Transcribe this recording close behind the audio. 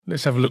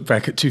Let's have a look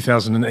back at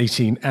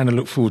 2018 and a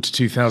look forward to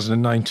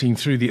 2019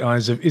 through the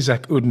eyes of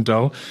Izak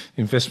Odendaal,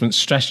 investment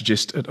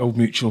strategist at Old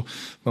Mutual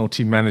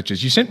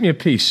Multi-Managers. You sent me a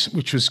piece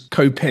which was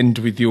co-penned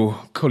with your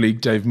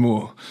colleague Dave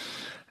Moore,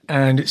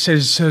 and it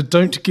says,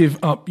 don't give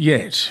up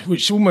yet,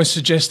 which almost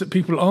suggests that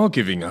people are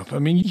giving up. I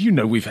mean, you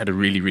know, we've had a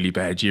really, really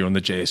bad year on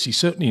the JSE,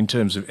 certainly in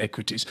terms of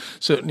equities,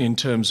 certainly in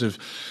terms of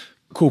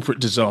corporate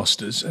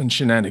disasters and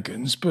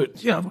shenanigans.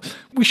 But yeah,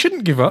 we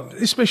shouldn't give up,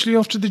 especially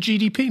after the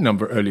GDP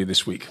number earlier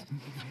this week.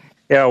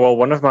 Yeah, well,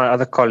 one of my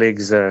other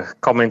colleagues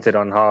commented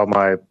on how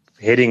my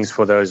headings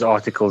for those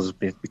articles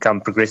become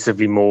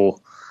progressively more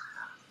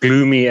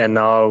gloomy, and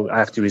now I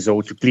have to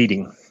resort to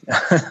pleading.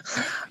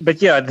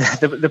 But yeah,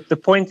 the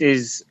point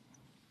is,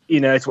 you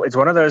know, it's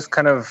one of those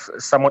kind of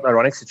somewhat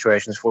ironic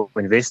situations for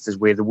investors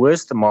where the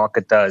worse the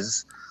market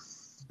does,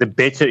 the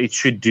better it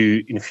should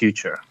do in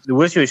future. The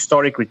worse your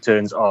historic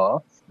returns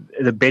are,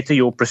 the better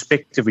your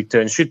prospective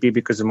returns should be,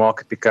 because the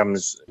market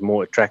becomes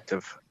more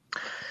attractive.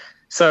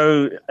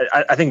 So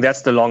I think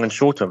that's the long and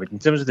short of it. In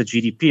terms of the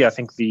GDP, I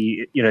think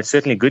it's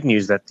certainly good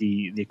news that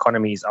the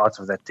economy is out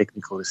of that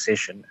technical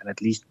recession, and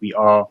at least we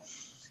are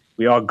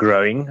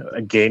growing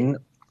again.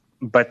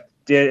 But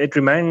it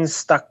remains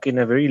stuck in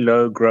a very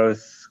low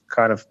growth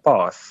kind of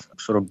path,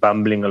 sort of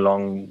bumbling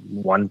along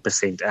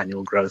 1%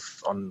 annual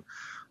growth on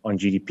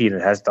GDP, and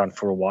it has done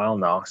for a while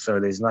now.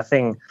 So there's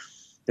nothing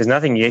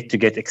yet to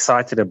get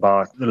excited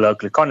about the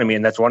local economy,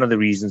 and that's one of the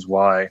reasons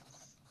why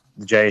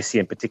the JSE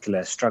in particular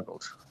has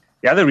struggled.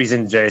 The other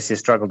reason JSE has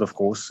struggled, of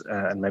course,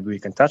 and maybe we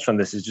can touch on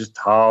this, is just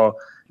how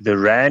the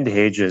Rand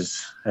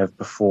hedges have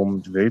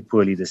performed very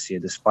poorly this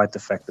year, despite the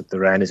fact that the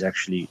Rand has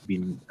actually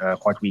been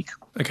quite weak.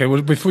 Okay,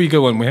 well, before you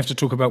go on, we have to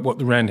talk about what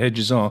the Rand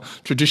hedges are.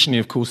 Traditionally,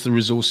 of course, the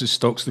resources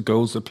stocks, the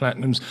golds, the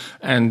platinums,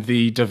 and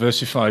the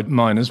diversified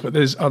miners, but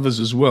there's others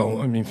as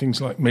well. I mean,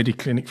 things like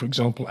Mediclinic, for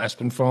example,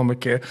 Aspen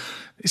Pharmacare.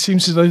 It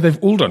seems as though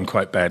they've all done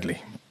quite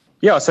badly.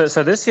 Yeah, so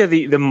this year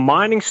the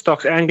mining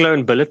stocks, Anglo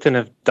and Billiton,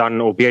 have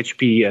done, or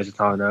BHP as it's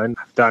now known,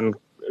 have done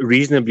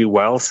reasonably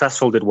well.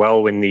 Sasol did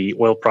well when the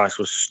oil price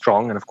was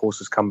strong, and of course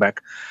has come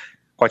back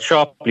quite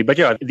sharply. But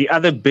yeah, the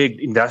other big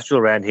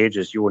industrial Rand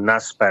hedges, your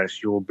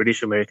Naspers, your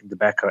British American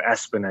Tobacco,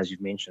 Aspen, as you've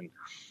mentioned,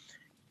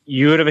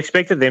 you would have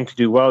expected them to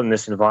do well in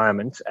this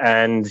environment,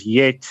 and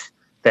yet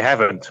they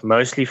haven't,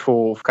 mostly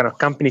for kind of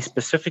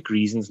company-specific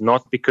reasons,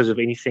 not because of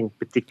anything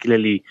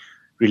particularly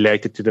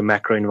related to the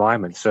macro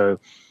environment. So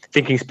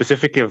thinking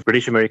specifically of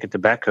British American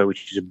Tobacco,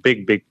 which is a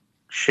big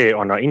share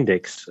on our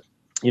index,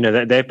 you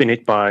know, they've been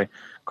hit by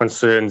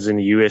concerns in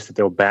the US that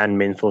they'll ban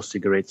menthol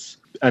cigarettes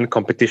and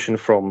competition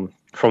from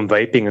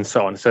vaping and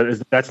so on. So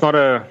that's not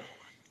a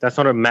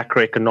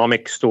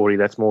macroeconomic story.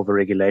 That's more of a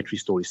regulatory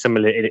story.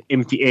 Similarly,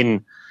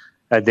 MTN,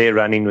 they're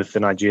running with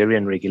the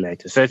Nigerian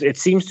regulator. So it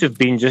seems to have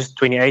been just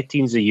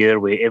 2018 is a year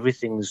where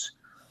everything's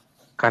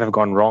kind of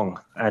gone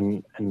wrong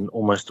and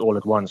almost all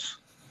at once.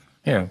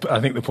 Yeah, but I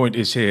think the point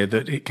is here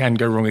that it can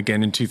go wrong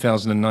again in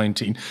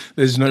 2019.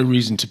 There's no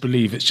reason to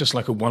believe it's just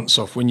like a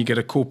once-off. When you get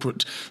a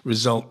corporate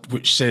result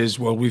which says,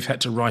 well, we've had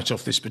to write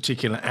off this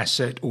particular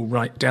asset or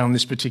write down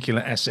this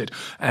particular asset,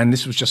 and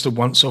this was just a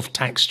once-off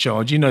tax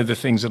charge. You know the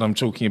things that I'm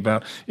talking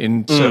about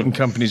in certain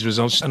companies'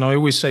 results. And I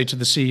always say to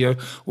the CEO,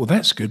 well,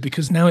 that's good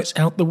because now it's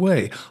out the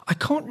way. I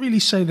can't really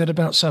say that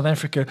about South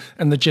Africa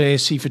and the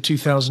JSE for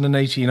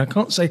 2018. I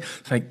can't say,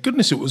 thank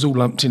goodness it was all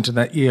lumped into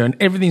that year and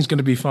everything's going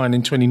to be fine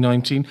in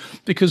 2019.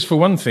 Because, for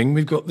one thing,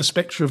 we've got the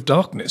spectre of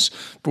darkness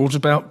brought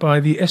about by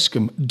the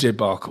Eskom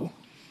debacle.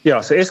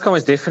 Yeah, so Eskom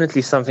is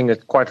definitely something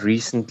that quite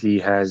recently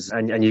has,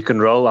 and you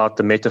can roll out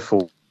the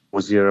metaphors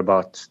here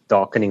about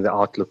darkening the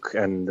outlook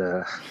and,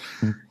 and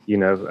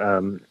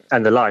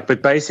the like.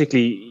 But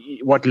basically,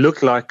 what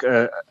looked like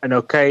an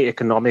okay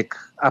economic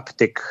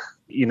uptick,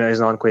 is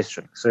now in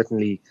question.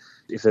 Certainly,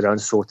 if they don't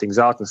sort things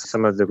out, and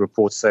some of the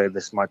reports say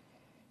this might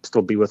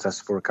still be with us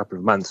for a couple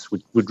of months,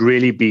 would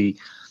really be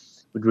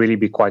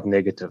quite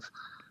negative.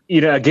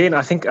 Again,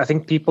 I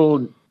think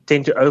people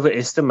tend to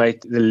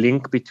overestimate the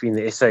link between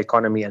the SA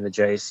economy and the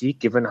JSE,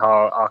 given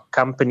how our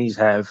companies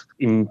have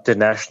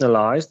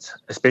internationalized,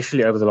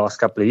 especially over the last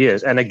couple of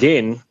years. And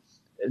again,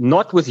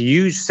 not with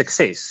huge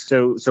success.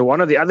 So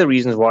one of the other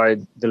reasons why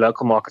the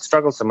local market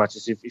struggles so much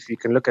is if you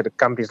can look at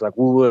companies like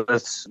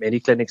Woolworths,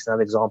 Mediclinic's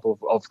another example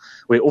of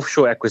where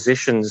offshore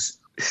acquisitions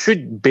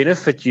should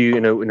benefit you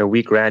in a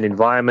weak Rand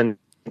environment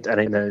and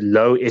in a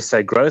low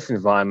SA growth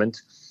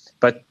environment.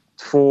 But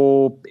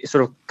for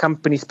sort of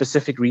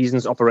company-specific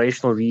reasons,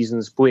 operational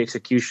reasons, poor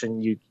execution,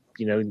 you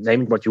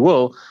name it what you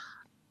will,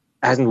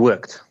 hasn't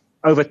worked.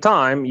 Over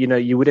time,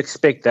 you would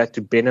expect that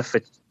to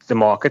benefit the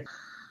market,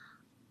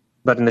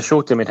 but in the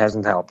short term, it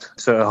hasn't helped.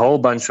 So a whole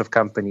bunch of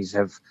companies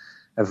have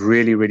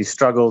really, really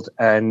struggled.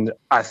 And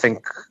I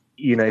think,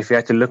 if you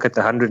had to look at the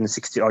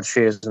 160 odd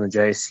shares in the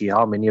JSE,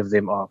 how many of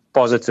them are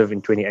positive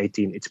in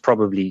 2018? It's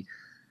probably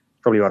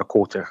about a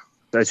quarter.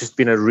 So it's just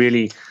been a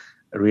really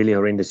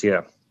horrendous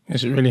year.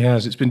 Yes, it really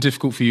has. It's been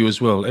difficult for you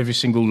as well. Every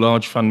single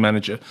large fund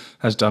manager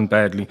has done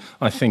badly.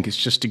 I think it's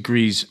just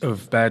degrees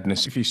of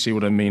badness, if you see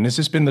what I mean. Has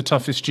this been the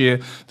toughest year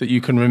that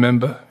you can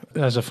remember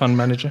as a fund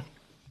manager?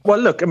 Well,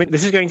 look, I mean,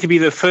 this is going to be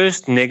the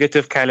first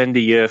negative calendar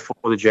year for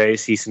the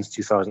JSE since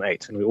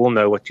 2008. And we all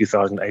know what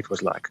 2008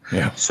 was like.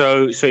 Yeah.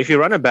 So if you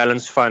run a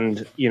balanced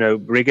fund,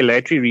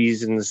 regulatory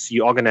reasons,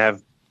 you are going to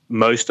have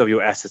most of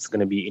your assets going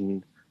to be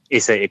in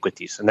SA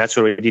equities. And that's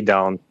already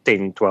down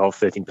 10, 12,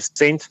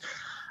 13%.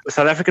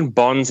 South African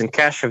bonds and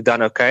cash have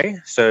done okay.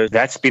 So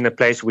that's been a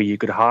place where you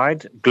could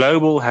hide.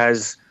 Global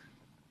has,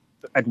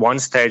 at one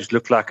stage,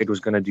 looked like it was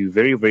going to do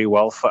very, very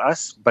well for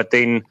us. But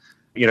then,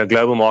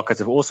 global markets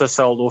have also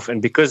sold off. And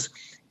because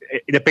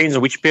it depends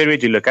on which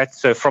period you look at.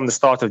 So from the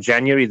start of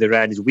January, the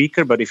rand is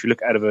weaker. But if you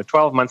look at over a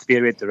 12-month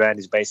period, the rand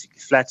is basically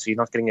flat. So you're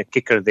not getting a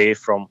kicker there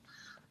from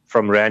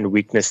rand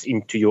weakness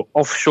into your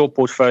offshore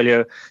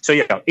portfolio. So,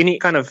 any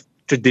kind of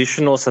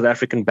traditional South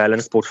African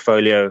balanced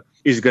portfolio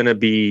is going to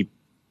be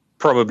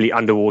probably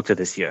underwater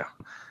this year,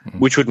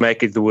 which would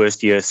make it the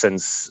worst year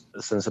since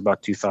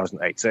about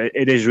 2008. So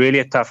it is really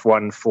a tough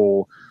one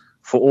for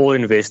all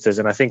investors.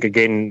 And I think,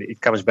 again,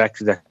 it comes back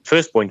to that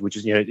first point, which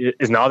is,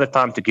 is now the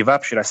time to give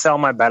up? Should I sell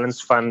my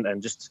balanced fund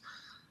and just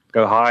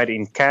go hide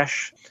in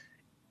cash?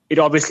 It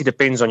obviously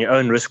depends on your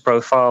own risk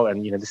profile.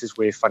 And, this is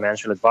where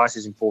financial advice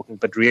is important.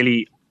 But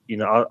really,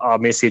 our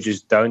message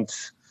is don't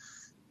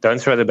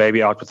throw the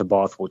baby out with the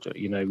bathwater.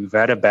 We've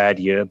had a bad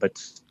year,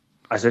 but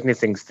I certainly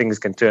think things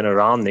can turn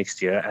around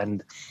next year.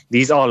 And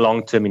these are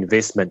long-term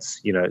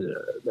investments.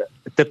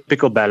 A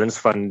typical balance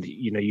fund,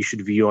 you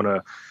should view on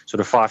a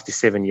sort of 5 to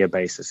 7 year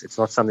basis. It's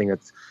not something that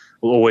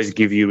will always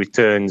give you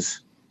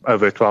returns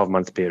over a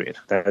 12-month period.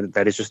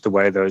 That is just the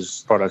way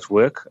those products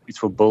work. It's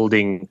for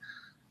building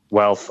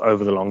wealth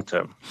over the long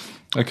term.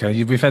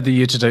 Okay, we've had the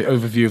year-to-date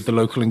overview of the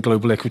local and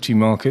global equity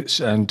markets,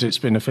 and it's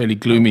been a fairly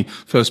gloomy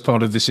first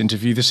part of this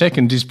interview. The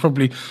second is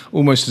probably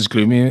almost as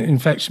gloomy, in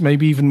fact,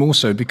 maybe even more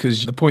so,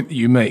 because the point that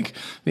you make,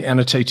 the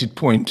annotated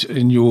point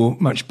in your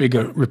much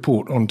bigger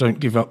report on Don't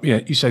Give Up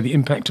Yet, you say the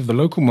impact of the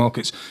local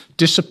markets,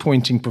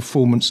 disappointing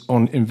performance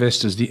on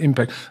investors, the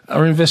impact.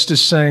 Are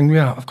investors saying,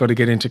 yeah, I've got to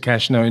get into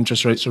cash now,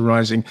 interest rates are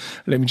rising,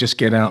 let me just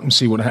get out and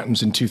see what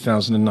happens in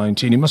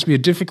 2019? It must be a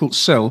difficult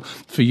sell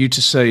for you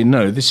to say,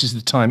 no, this is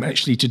the time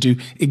actually to do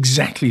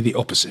exactly the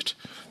opposite.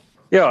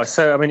 Yeah,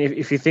 so I mean,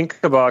 if you think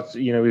about,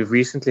 we've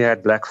recently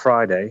had Black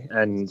Friday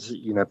and,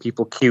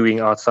 people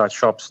queuing outside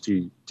shops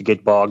to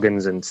get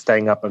bargains and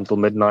staying up until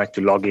midnight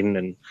to log in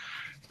and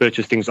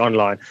purchase things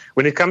online.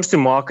 When it comes to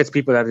markets,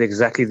 people have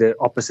exactly the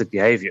opposite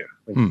behavior.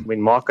 When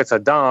markets are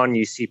down,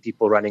 you see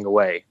people running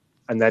away.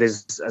 And that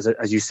is,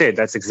 as you said,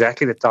 that's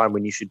exactly the time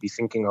when you should be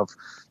thinking of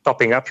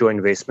topping up your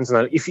investments.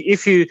 Now, if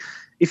you're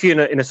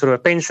in a sort of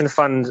a pension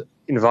fund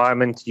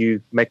environment,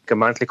 you make a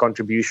monthly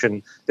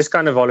contribution, this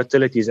kind of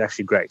volatility is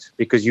actually great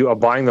because you are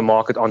buying the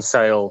market on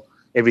sale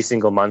every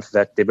single month.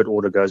 That debit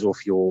order goes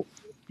off your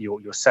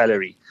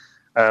salary.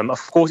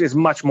 Of course, it's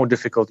much more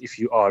difficult if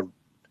you are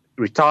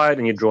retired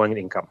and you're drawing an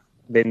income.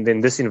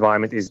 Then this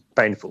environment is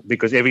painful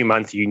because every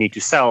month you need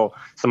to sell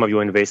some of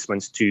your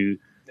investments to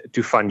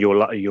fund your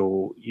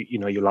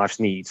life's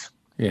needs.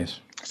 Yes.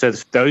 So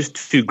those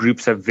two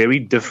groups have very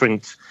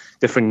different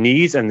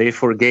needs, and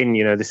therefore, again,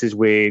 this is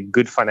where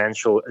good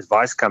financial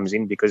advice comes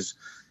in because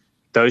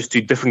those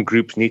two different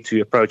groups need to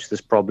approach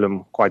this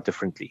problem quite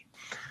differently.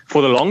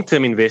 For the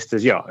long-term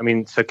investors,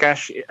 so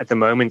cash at the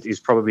moment is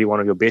probably one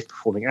of your best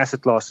performing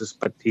asset classes,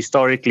 but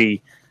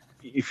historically,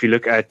 if you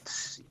look at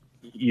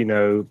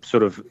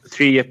sort of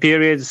 3-year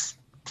periods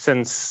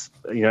since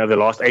the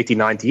last 80,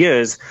 90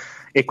 years,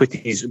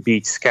 equities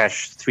beats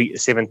cash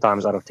 7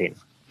 times out of 10.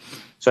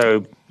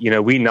 So,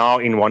 we're now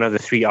in one of the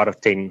 3 out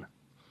of 10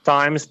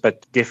 times,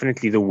 but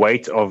definitely the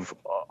weight of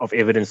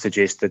evidence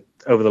suggests that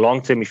over the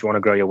long term, if you want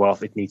to grow your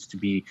wealth, you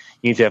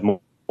need to have more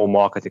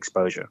market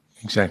exposure.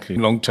 Exactly.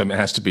 Long term, it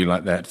has to be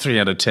like that. 3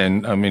 out of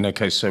 10. I mean,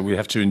 okay, so we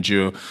have to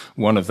endure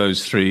one of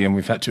those 3, and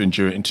we've had to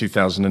endure it in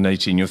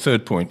 2018. Your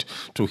third point,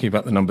 talking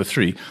about the number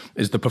 3,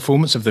 is the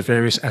performance of the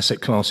various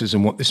asset classes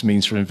and what this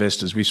means for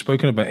investors. We've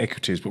spoken about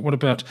equities, but what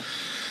about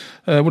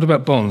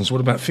bonds?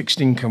 What about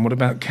fixed income? What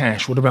about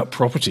cash? What about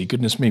property?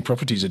 Goodness me,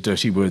 property is a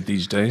dirty word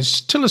these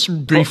days. Tell us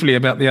briefly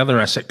about the other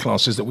asset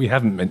classes that we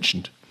haven't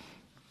mentioned.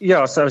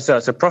 Yeah,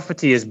 so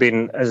property has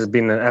been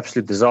an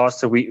absolute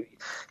disaster.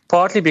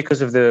 Partly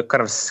because of the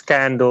kind of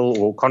scandal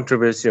or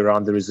controversy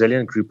around the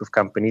Resilient group of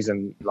companies,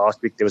 and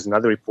last week there was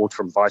another report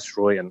from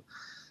Viceroy and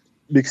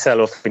big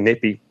sell-off in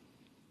Nepi.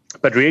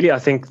 But really, I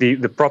think the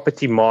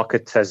property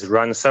market has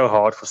run so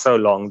hard for so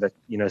long that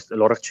a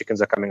lot of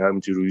chickens are coming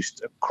home to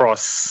roost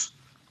across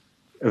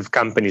of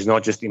companies,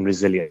 not just in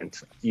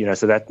Resilient.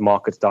 So that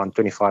market's down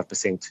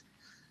 25%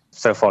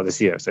 so far this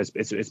year. So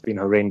it's been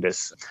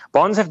horrendous.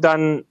 Bonds have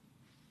done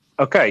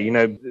okay.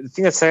 The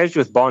thing that saves you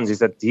with bonds is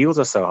that the yields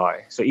are so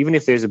high. So even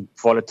if there's a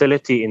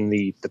volatility in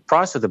the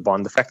price of the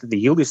bond, the fact that the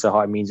yield is so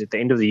high means at the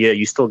end of the year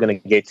you're still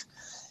going to get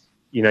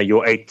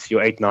your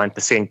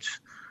 8-9%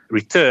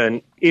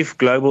 return. If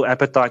global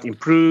appetite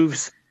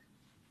improves,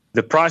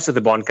 the price of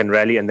the bond can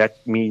rally, and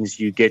that means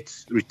you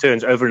get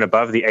returns over and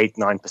above the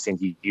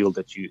 8-9% yield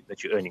that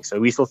you're earning. So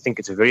we still think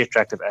it's a very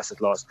attractive asset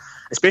class,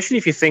 especially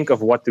if you think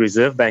of what the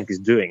Reserve Bank is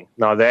doing.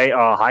 Now, they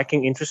are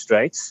hiking interest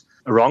rates,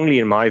 wrongly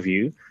in my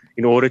view,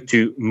 in order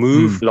to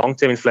move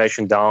long-term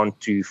inflation down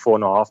to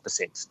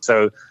 4.5%.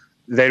 So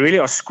they really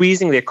are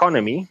squeezing the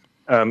economy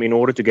in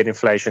order to get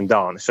inflation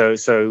down. So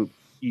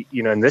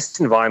in this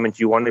environment,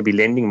 you want to be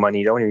lending money,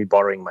 you don't want to be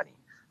borrowing money.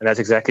 And that's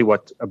exactly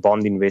what a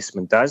bond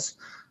investment does.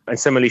 And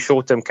similarly,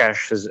 short-term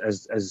cash, as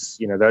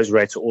those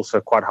rates are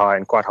also quite high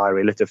and quite high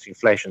relative to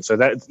inflation. So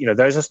that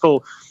those are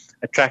still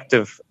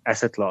attractive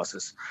asset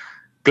classes.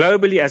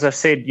 Globally, as I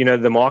said,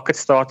 the market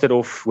started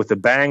off with a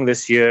bang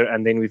this year,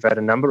 and then we've had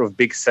a number of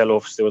big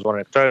sell-offs. There was one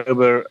in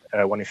October,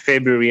 one in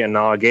February, and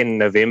now again in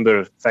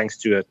November, thanks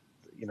to a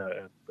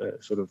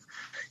sort of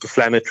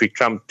inflammatory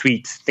Trump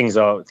tweet. Things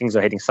are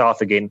heading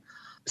south again.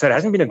 So it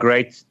hasn't been a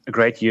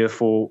great year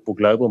for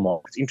global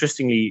markets.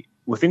 Interestingly,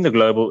 within the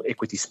global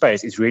equity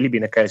space, it's really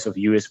been a case of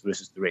US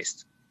versus the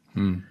rest.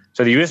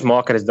 So the US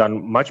market has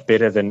done much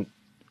better than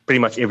pretty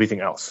much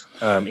everything else,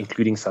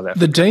 including South Africa.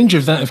 The danger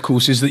of that, of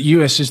course, is that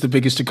US is the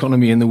biggest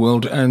economy in the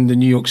world, and the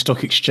New York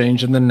Stock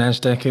Exchange and the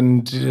NASDAQ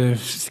and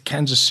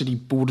Kansas City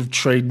Board of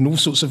Trade and all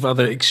sorts of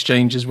other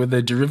exchanges, whether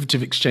they're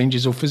derivative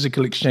exchanges or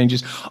physical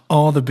exchanges,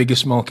 are the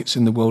biggest markets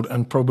in the world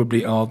and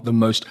probably are the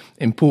most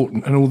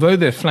important. And although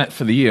they're flat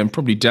for the year and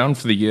probably down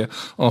for the year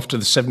after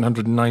the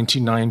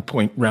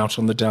 799-point rout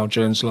on the Dow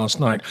Jones last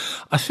night,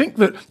 I think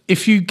that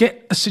if you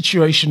get a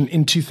situation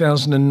in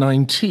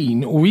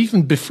 2019 or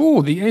even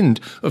before the end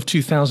of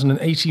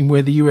 2018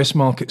 where the US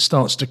market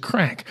starts to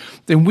crack,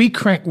 then we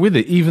crack with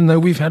it, even though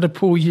we've had a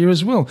poor year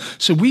as well.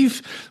 So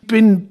we've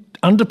been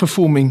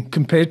underperforming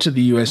compared to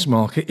the US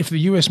market. If the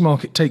US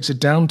market takes a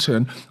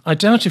downturn, I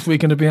doubt if we're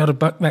going to be able to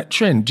buck that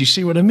trend. Do you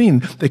see what I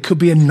mean? There could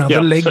be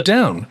another leg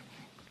down.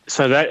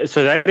 So that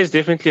is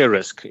definitely a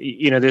risk.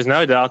 There's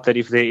no doubt that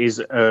if there is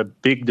a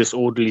big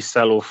disorderly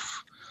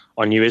sell-off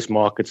on US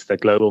markets,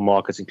 that global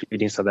markets,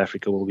 including South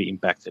Africa, will be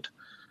impacted.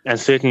 And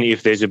certainly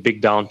if there's a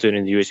big downturn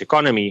in the US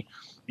economy,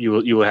 you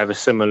will have a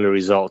similar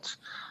result.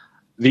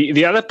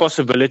 The other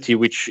possibility,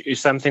 which is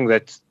something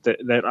that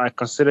I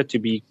consider to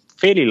be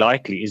fairly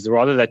likely, is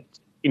rather that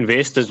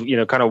investors,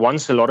 kind of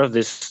once a lot of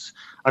this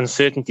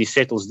uncertainty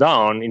settles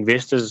down,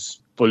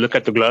 investors will look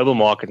at the global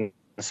market and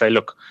say,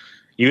 look,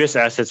 US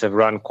assets have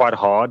run quite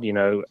hard,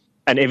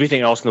 and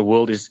everything else in the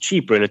world is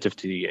cheap relative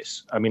to the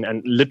US. I mean,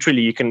 and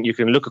literally you can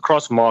look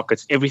across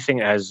markets, everything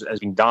has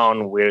been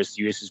down, whereas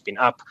the US has been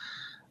up.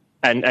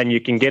 And you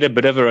can get a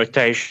bit of a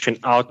rotation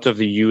out of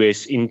the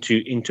US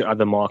into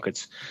other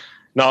markets.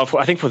 Now,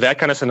 I think for that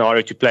kind of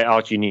scenario to play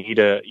out, you need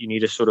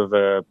a sort of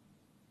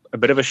a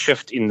bit of a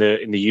shift in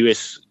the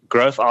US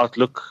growth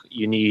outlook.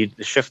 You need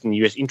the shift in the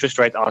US interest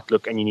rate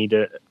outlook, and you need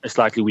a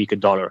slightly weaker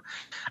dollar.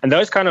 And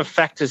those kind of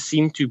factors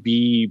seem to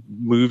be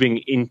moving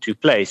into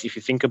place. If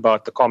you think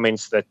about the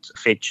comments that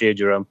Fed Chair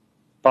Jerome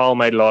Powell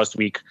made last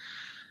week,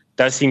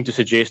 does seem to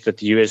suggest that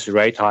the US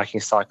rate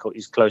hiking cycle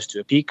is close to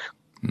a peak.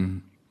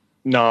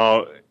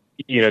 Now,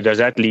 does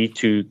that lead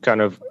to kind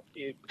of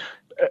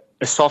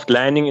a soft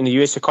landing in the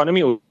US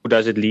economy, or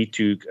does it lead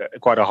to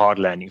quite a hard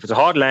landing? If it's a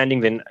hard landing,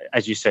 then,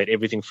 as you said,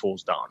 everything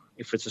falls down.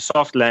 If it's a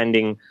soft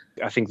landing,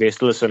 I think there's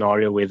still a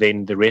scenario where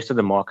then the rest of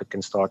the market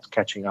can start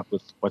catching up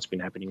with what's been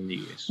happening in the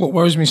US. What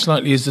worries me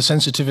slightly is the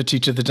sensitivity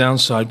to the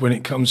downside when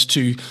it comes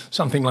to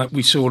something like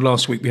we saw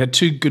last week. We had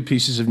two good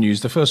pieces of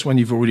news. The first one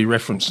you've already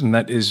referenced, and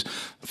that is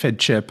Fed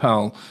Chair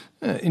Powell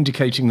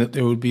indicating that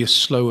there will be a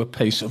slower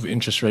pace of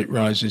interest rate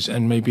rises,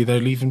 and maybe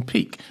they'll even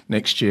peak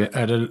next year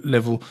at a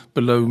level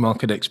below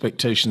market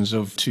expectations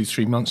of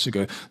 2-3 months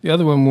ago. The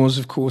other one was,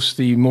 of course,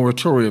 the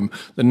moratorium,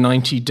 the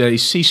 90-day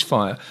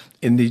ceasefire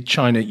in the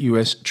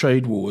China-US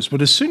trade wars.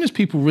 But as soon as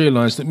people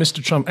realized that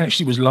Mr. Trump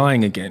actually was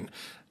lying again,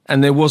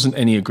 and there wasn't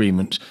any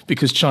agreement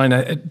because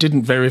China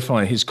didn't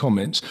verify his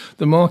comments,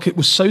 the market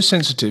was so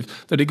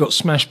sensitive that it got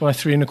smashed by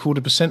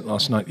 3.25%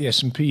 last night, the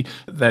S&P,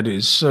 that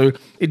is. So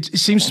it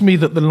seems to me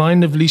that the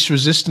line of least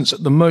resistance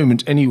at the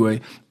moment,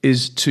 anyway,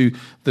 is to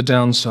the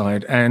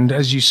downside. And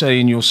as you say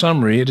in your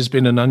summary, it has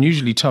been an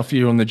unusually tough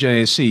year on the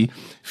JSE,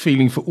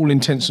 feeling for all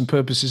intents and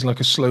purposes like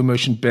a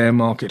slow-motion bear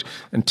market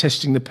and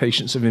testing the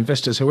patience of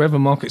investors. However,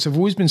 markets have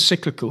always been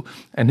cyclical,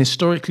 and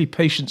historically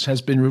patience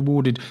has been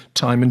rewarded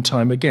time and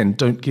time again.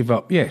 Don't give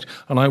up yet.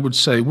 And I would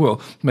say, well,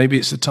 maybe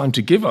it's the time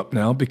to give up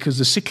now, because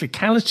the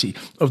cyclicality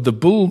of the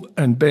bull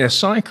and bear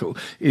cycle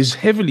is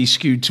heavily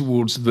skewed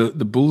towards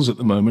the bulls at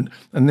the moment,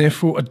 and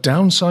therefore a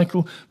down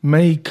cycle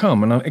may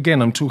come. And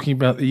again, I'm talking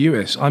about the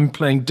US. I'm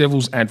playing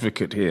devil's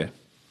advocate here.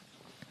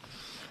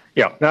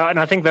 Yeah, and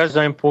I think those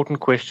are important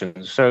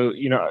questions. So,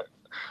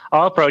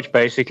 our approach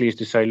basically is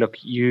to say, look,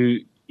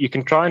 you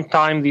can try and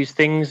time these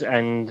things,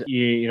 and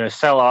you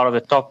sell out of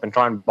the top and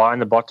try and buy in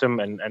the bottom,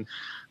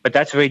 but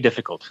that's very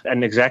difficult.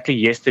 And exactly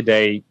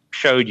yesterday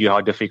showed you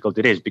how difficult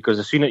it is, because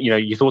as soon as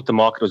you thought the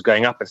market was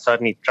going up, and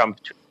suddenly Trump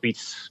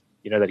tweets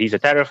that he's a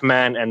tariff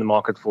man and the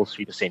market falls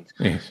 3%.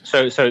 Yes.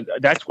 So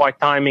that's why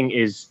timing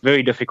is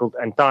very difficult,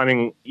 and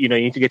timing, you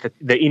need to get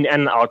the in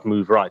and out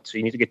move right. So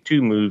you need to get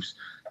two moves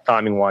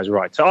timing wise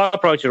right. So our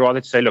approach is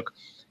rather to say, look,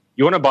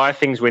 you want to buy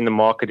things when the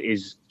market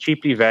is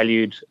cheaply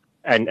valued,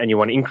 and you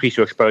want to increase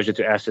your exposure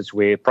to assets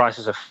where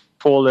prices have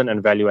fallen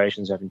and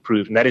valuations have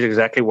improved. And that is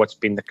exactly what's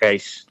been the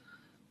case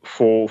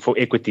for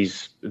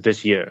equities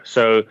this year.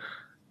 So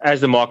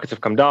as the markets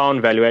have come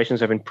down, valuations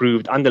have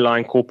improved,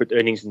 underlying corporate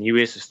earnings in the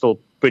US is still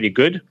pretty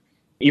good.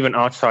 Even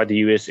outside the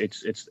US,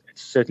 it's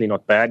certainly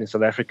not bad. In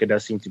South Africa, it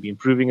does seem to be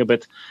improving a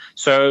bit.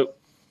 So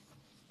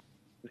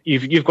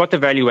you've got the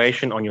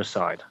valuation on your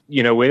side.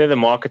 Whether the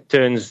market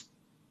turns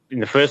in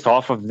the first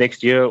half of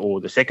next year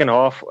or the second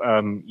half,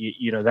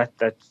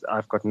 that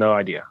I've got no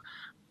idea.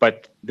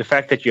 But the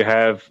fact that you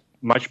have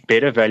much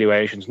better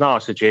valuations now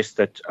suggests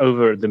that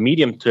over the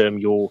medium term,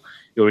 your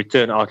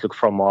return outlook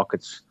from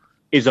markets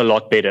is a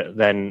lot better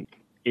than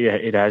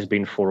it has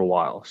been for a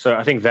while. So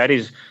I think that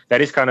is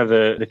kind of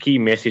the key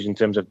message in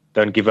terms of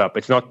don't give up.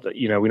 It's not,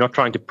 we're not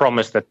trying to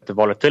promise that the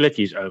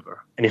volatility is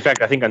over. And in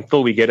fact, I think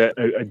until we get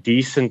a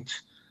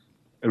decent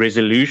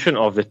resolution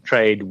of the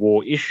trade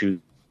war issue,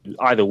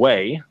 either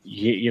way,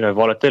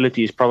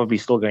 volatility is probably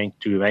still going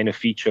to remain a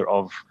feature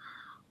of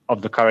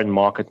the current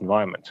market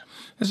environment.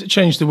 Has it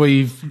changed the way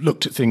you've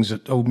looked at things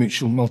at Old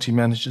Mutual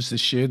multi-managers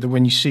this year? That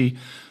when you see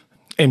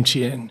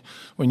MTN,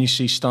 when you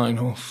see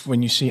Steinhoff,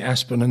 when you see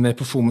Aspen and their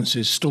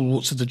performances,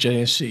 stalwarts of the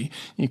JSE,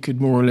 you could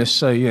more or less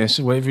say, yes,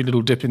 so every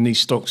little dip in these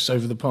stocks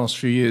over the past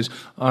few years,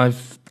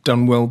 I've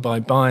done well by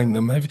buying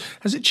them.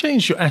 Has it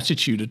changed your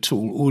attitude at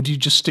all, or do you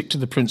just stick to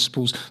the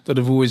principles that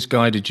have always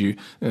guided you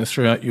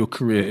throughout your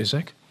career,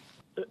 Izak?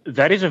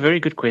 That is a very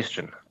good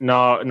question.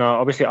 Now,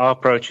 obviously, our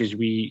approach is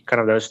we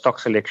kind of those stock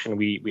selection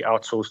we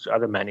outsource to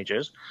other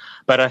managers.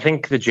 But I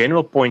think the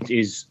general point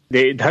is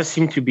there does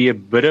seem to be a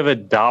bit of a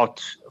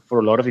doubt for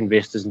a lot of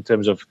investors in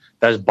terms of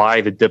does buy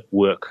the dip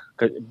work?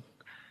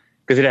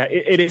 Because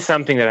it is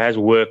something that has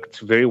worked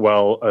very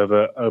well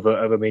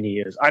over many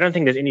years. I don't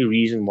think there's any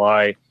reason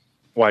why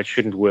it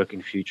shouldn't work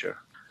in future.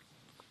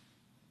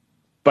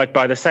 But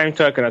by the same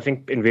token, I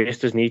think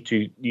investors need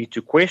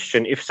to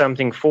question if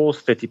something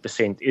falls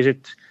 30%, is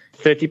it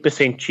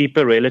 30%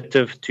 cheaper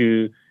relative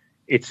to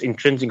its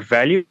intrinsic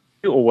value,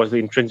 or was the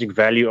intrinsic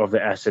value of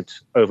the asset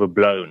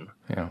overblown?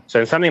 Yeah. So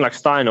in something like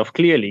Steinhoff,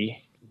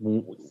 clearly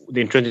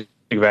the intrinsic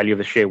value of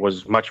the share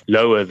was much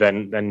lower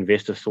than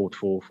investors thought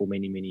for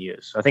many, many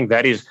years. I think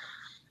that is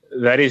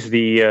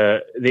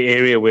the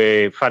area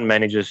where fund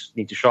managers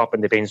need to sharpen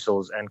their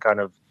pencils and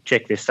kind of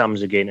check their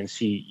sums again and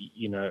see,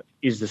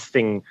 is this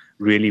thing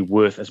really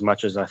worth as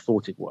much as I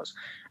thought it was?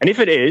 And if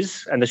it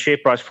is, and the share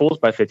price falls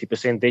by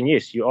 30%, then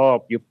yes,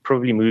 you're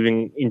probably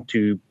moving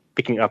into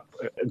picking up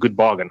a good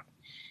bargain.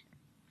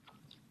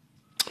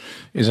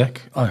 Izak,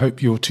 I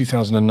hope your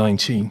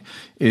 2019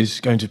 is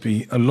going to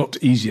be a lot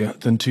easier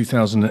than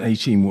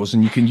 2018 was,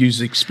 and you can use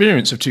the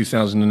experience of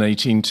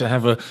 2018 to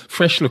have a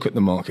fresh look at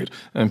the market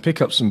and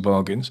pick up some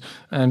bargains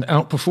and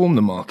outperform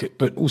the market.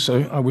 But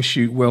also, I wish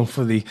you well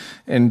for the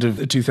end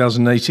of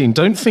 2018.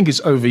 Don't think it's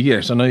over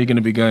yet. I know you're going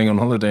to be going on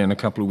holiday in a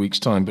couple of weeks'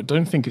 time, but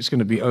don't think it's going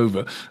to be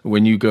over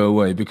when you go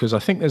away, because I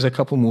think there's a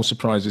couple more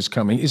surprises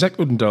coming. Izak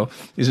Odendaal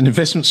is an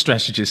investment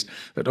strategist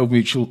at Old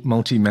Mutual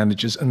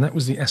Multi-Managers, and that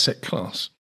was the asset class.